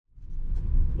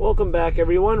Welcome back,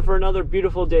 everyone, for another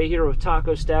beautiful day here with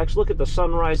Taco Stacks. Look at the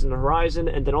sunrise in the horizon,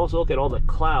 and then also look at all the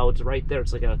clouds right there.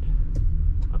 It's like a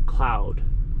cloud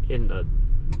in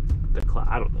the cloud.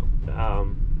 I don't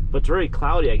know. But it's very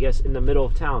cloudy, I guess, in the middle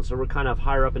of town. So we're kind of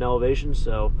higher up in elevation.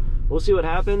 So we'll see what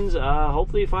happens.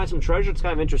 Hopefully you find some treasure. It's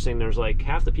kind of interesting. There's like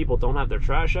half the people don't have their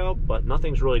trash out, but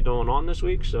nothing's really going on this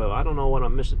week. So I don't know what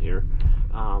I'm missing here.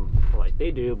 Like they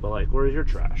do, but like, where's your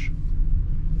trash?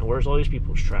 And where's all these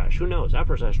people's trash? Who knows? That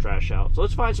person has trash out. So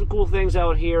let's find some cool things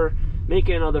out here. Make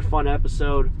it another fun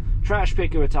episode. Trash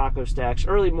picking with Taco Stacks.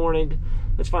 Early morning.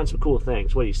 Let's find some cool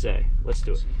things. What do you say? Let's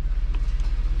do it.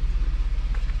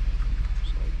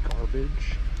 It's like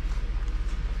garbage.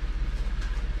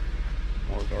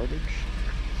 More garbage.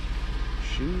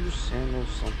 Shoes, sandals,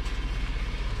 something.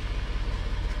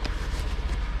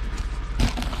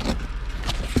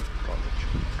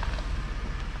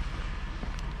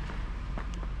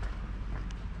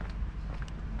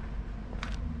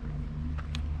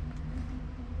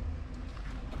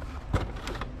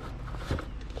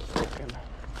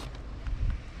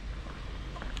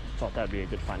 Thought that'd be a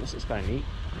good find. This is kind of neat.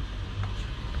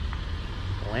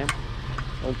 A lamp.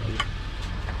 Okay.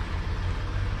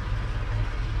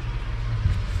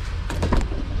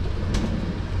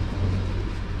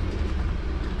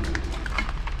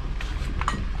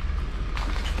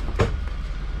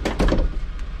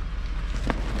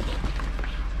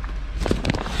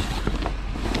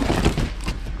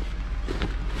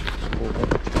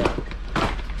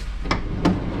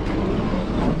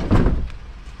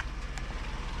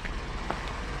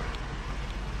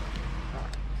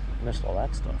 Missed all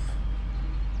that stuff.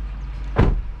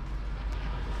 Oh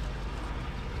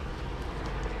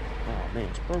man,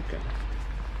 it's broken.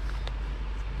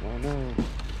 Oh no.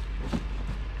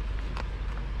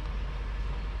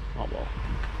 Oh well.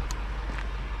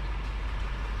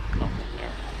 Nothing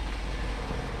there.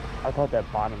 I thought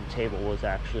that bottom table was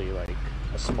actually like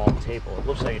a small table. It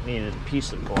looks like it needed a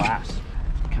piece of glass.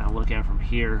 Kind of look at it from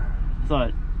here. I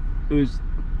thought it was,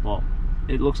 well,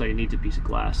 it looks like it needs a piece of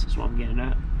glass. That's what I'm getting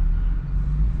at.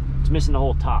 It's missing the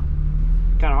whole top.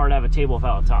 Kind of hard to have a table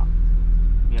without a top,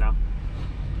 you know?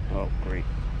 Oh, great.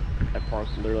 I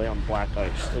parked literally on black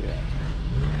ice. Look at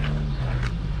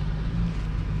that.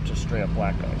 Just straight up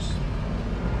black ice.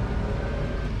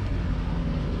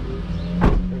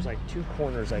 There's like two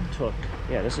corners I took.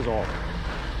 Yeah, this is all.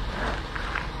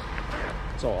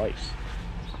 It's all ice.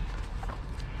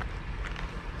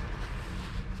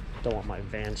 Don't want my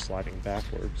van sliding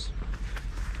backwards.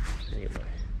 Anyway.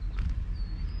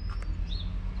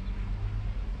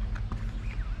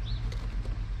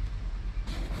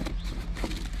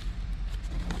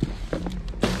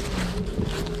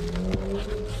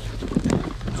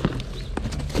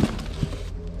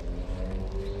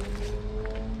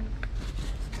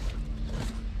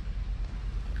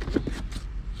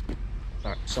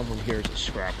 Alright, someone here is a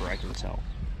scrapper, I can tell.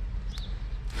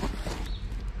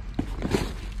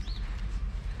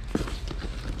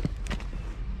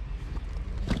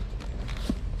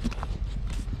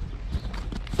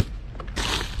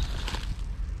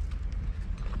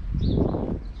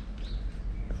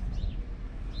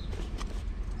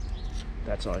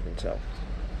 That's all I can tell.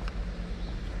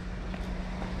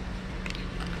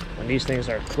 When these things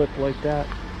are clipped like that,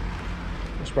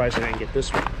 I'm surprised I didn't get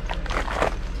this one.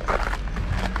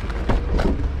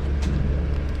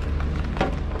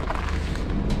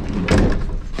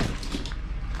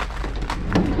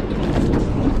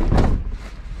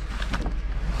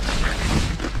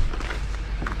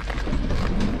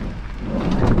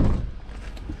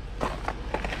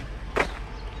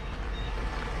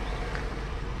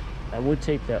 I would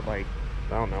take that, like,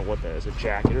 I don't know what that is, a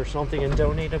jacket or something, and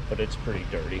donate it, but it's pretty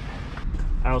dirty.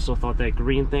 I also thought that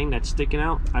green thing that's sticking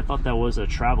out, I thought that was a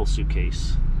travel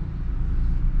suitcase.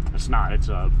 It's not, it's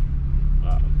a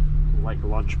like a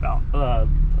lunchbox.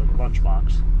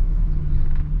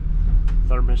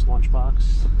 Thermos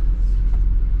lunchbox.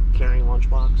 Carrying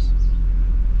lunchbox.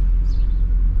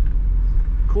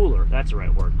 Cooler, that's the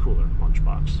right word, cooler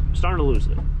lunchbox. I'm starting to lose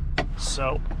it.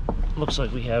 So, looks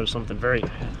like we have something very...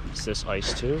 Is this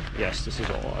ice too? Yes, this is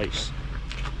all ice.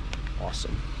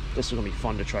 Awesome. This is going to be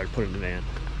fun to try to put in the van.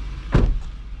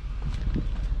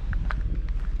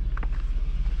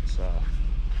 It's a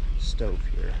stove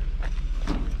here.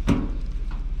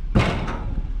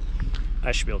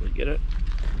 I should be able to get it.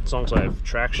 As long as I have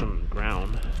traction on the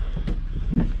ground.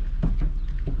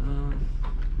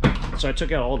 So I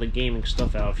took out all the gaming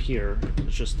stuff out of here.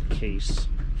 It's just the case.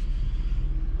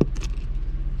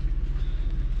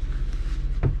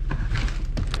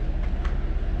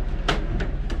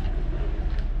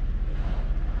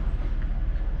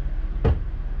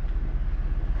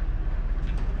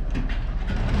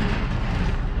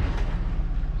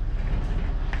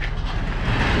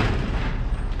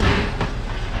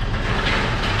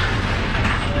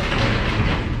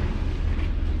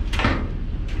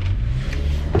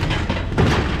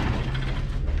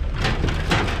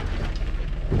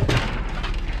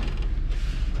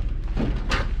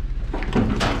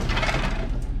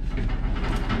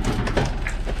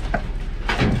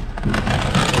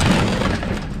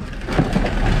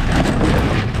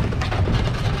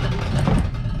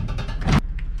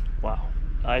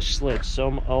 I slid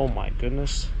so, oh my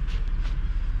goodness.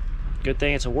 Good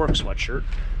thing it's a work sweatshirt.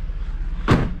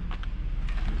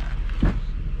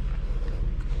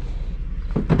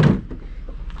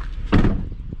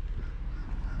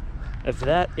 If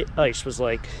that ice was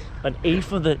like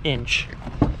 1/8 of an inch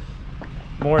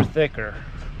more thicker.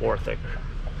 Wow,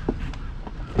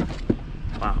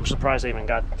 I'm surprised I even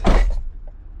got,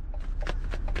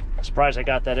 surprised I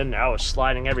got that in there. I was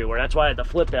sliding everywhere. That's why I had to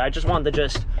flip it. I just wanted to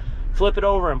just flip it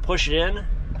over and push it in,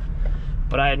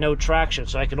 but I had no traction,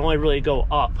 so I could only really go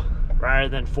up rather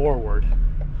than forward.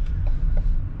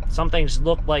 Some things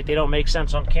look like they don't make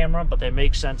sense on camera, but they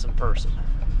make sense in person.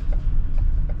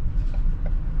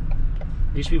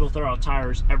 These people throw out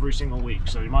tires every single week,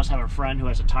 so you must have a friend who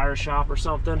has a tire shop or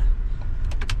something,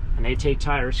 and they take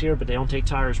tires here, but they don't take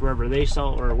tires wherever they sell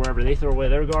or wherever they throw away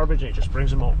their garbage, and it just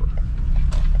brings them over.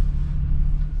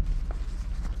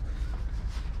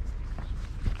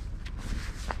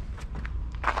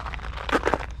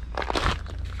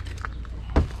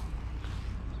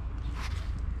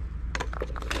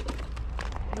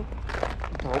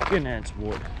 Broken, and it's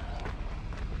wood.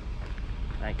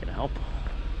 That can help.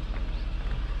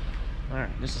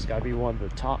 Alright, this has got to be one of the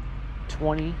top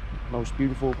 20 most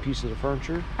beautiful pieces of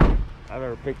furniture I've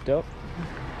ever picked up.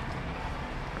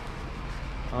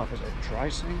 Oh, there's a dry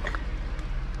sink.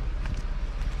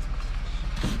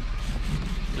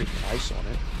 Pretty ice on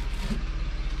it.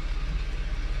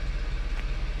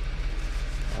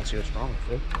 Let's see what's wrong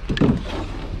with it.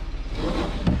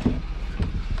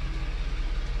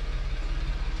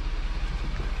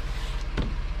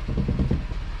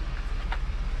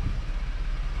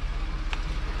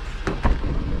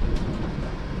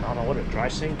 I don't know, what, a dry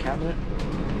sink cabinet?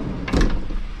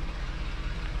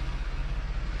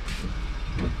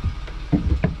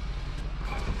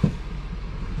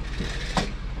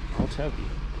 Oh, it's heavy.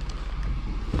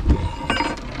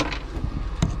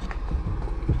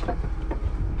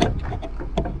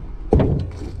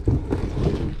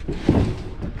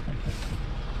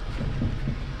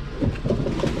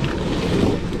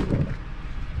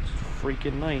 It's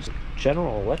freaking nice.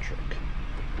 General Electric.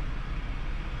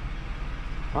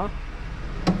 Huh?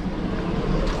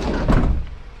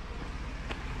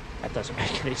 That doesn't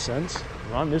make any sense.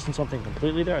 Am I missing something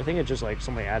completely there? I think it's just like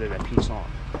somebody added a piece on.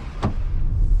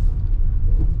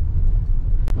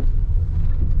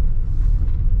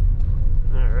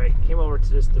 Alright, came over to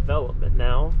this development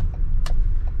now.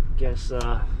 Guess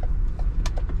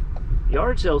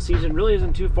yard sale season really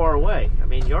isn't too far away. I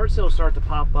mean, yard sales start to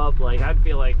pop up, like, I'd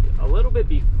feel like a little bit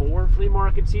before flea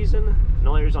market season. And the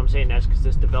only reason I'm saying that is because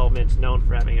this development's known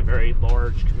for having a very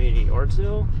large community yard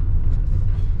sale.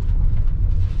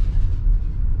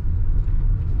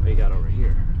 What you got over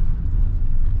here?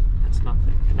 That's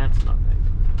nothing, and that's nothing.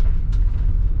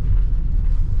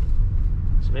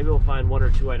 So maybe we'll find 1 or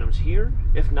 2 items here.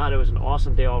 If not, it was an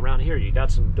awesome day all around here. You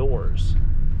got some doors.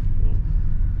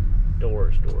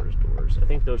 Doors. I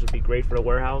think those would be great for a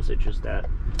warehouse. It's just that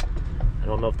I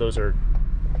don't know if those are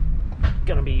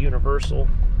gonna be universal.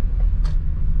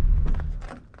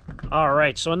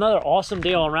 Alright, so another awesome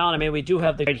day all around. I mean, we do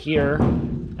have the right here.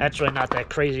 That's really not that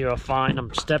crazy of a find.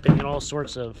 I'm stepping in all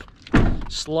sorts of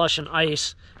slush and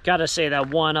ice. Gotta say that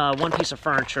one piece of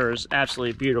furniture is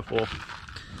absolutely beautiful.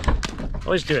 I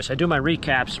always do this. I do my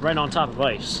recaps right on top of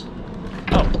ice.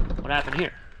 Oh, what happened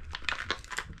here?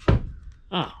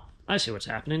 Oh, I see what's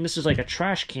happening. This is like a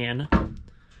trash can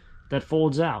that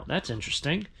folds out. That's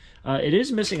interesting. It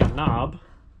is missing a knob.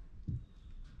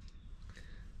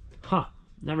 Huh.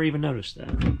 Never even noticed that.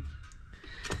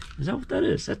 Is that what that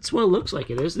is? That's what it looks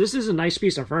like it is. This is a nice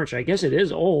piece of furniture. I guess it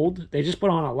is old. They just put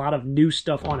on a lot of new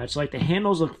stuff on it. So like the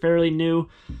handles look fairly new.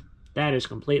 That is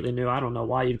completely new. I don't know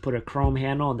why you'd put a chrome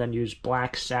handle and then use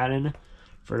black satin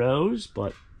for those,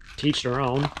 but teach their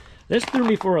own. This threw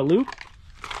me for a loop.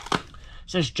 It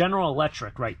says General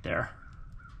Electric right there.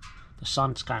 The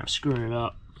sun's kind of screwing it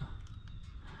up.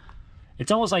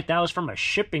 It's almost like that was from a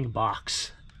shipping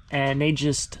box and they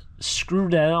just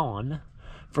screwed that on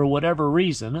for whatever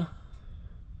reason.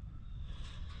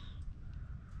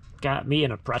 Got me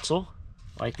in a pretzel.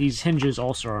 Like, these hinges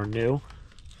also are new.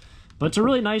 But it's a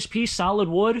really nice piece, solid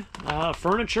wood,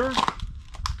 furniture.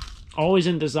 Always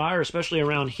in desire, especially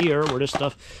around here where this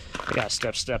stuff, I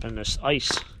gotta step in this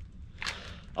ice.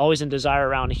 Always in desire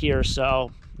around here, so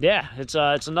yeah, it's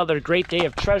another great day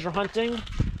of treasure hunting.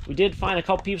 We did find a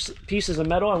couple pieces of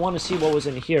metal. I want to see what was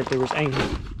in here, if there was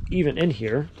anything even in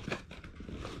here.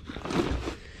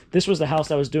 This was the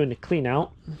house I was doing to clean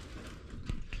out.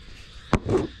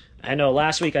 I know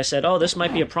last week I said, oh, this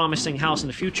might be a promising house in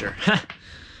the future.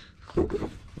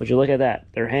 Would you look at that?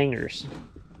 They're hangers.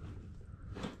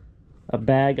 A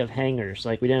bag of hangers.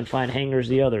 Like we didn't find hangers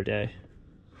the other day.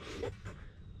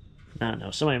 I don't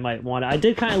know. Somebody might want it. I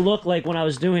did kind of look like when I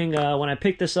was doing, when I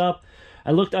picked this up,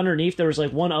 I looked underneath. There was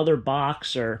like one other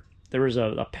box, or there was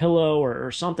a pillow or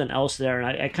something else there.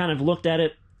 And I kind of looked at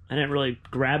it. I didn't really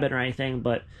grab it or anything,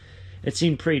 but it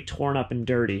seemed pretty torn up and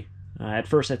dirty. At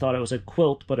first I thought it was a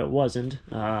quilt, but it wasn't.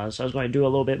 So I was going to do a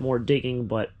little bit more digging,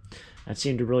 but it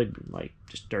seemed to really, like,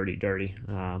 just dirty.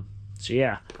 So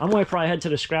yeah, I'm going to probably head to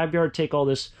the scrapyard, take all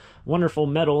this wonderful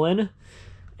metal in,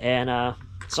 and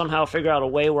somehow figure out a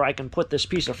way where I can put this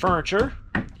piece of furniture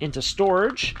into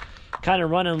storage. Kind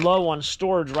of running low on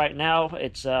storage right now.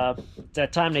 It's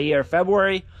that time of year.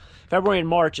 February and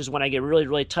March is when I get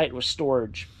really tight with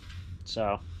storage.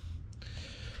 So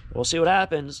we'll see what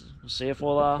happens. We'll see if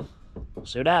we'll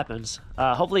see what happens.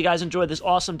 Hopefully you guys enjoyed this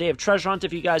awesome day of treasure hunt.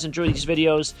 If you guys enjoy these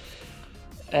videos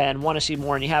and want to see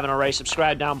more and you haven't already,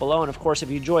 subscribe down below. And of course, if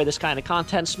you enjoy this kind of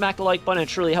content, smack the like button. It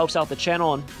truly helps out the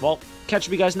channel. And well, catch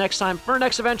you guys next time for our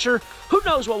next adventure. Who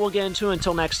knows what we'll get into?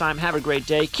 Until next time, have a great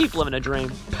day. Keep living a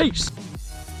dream. Peace.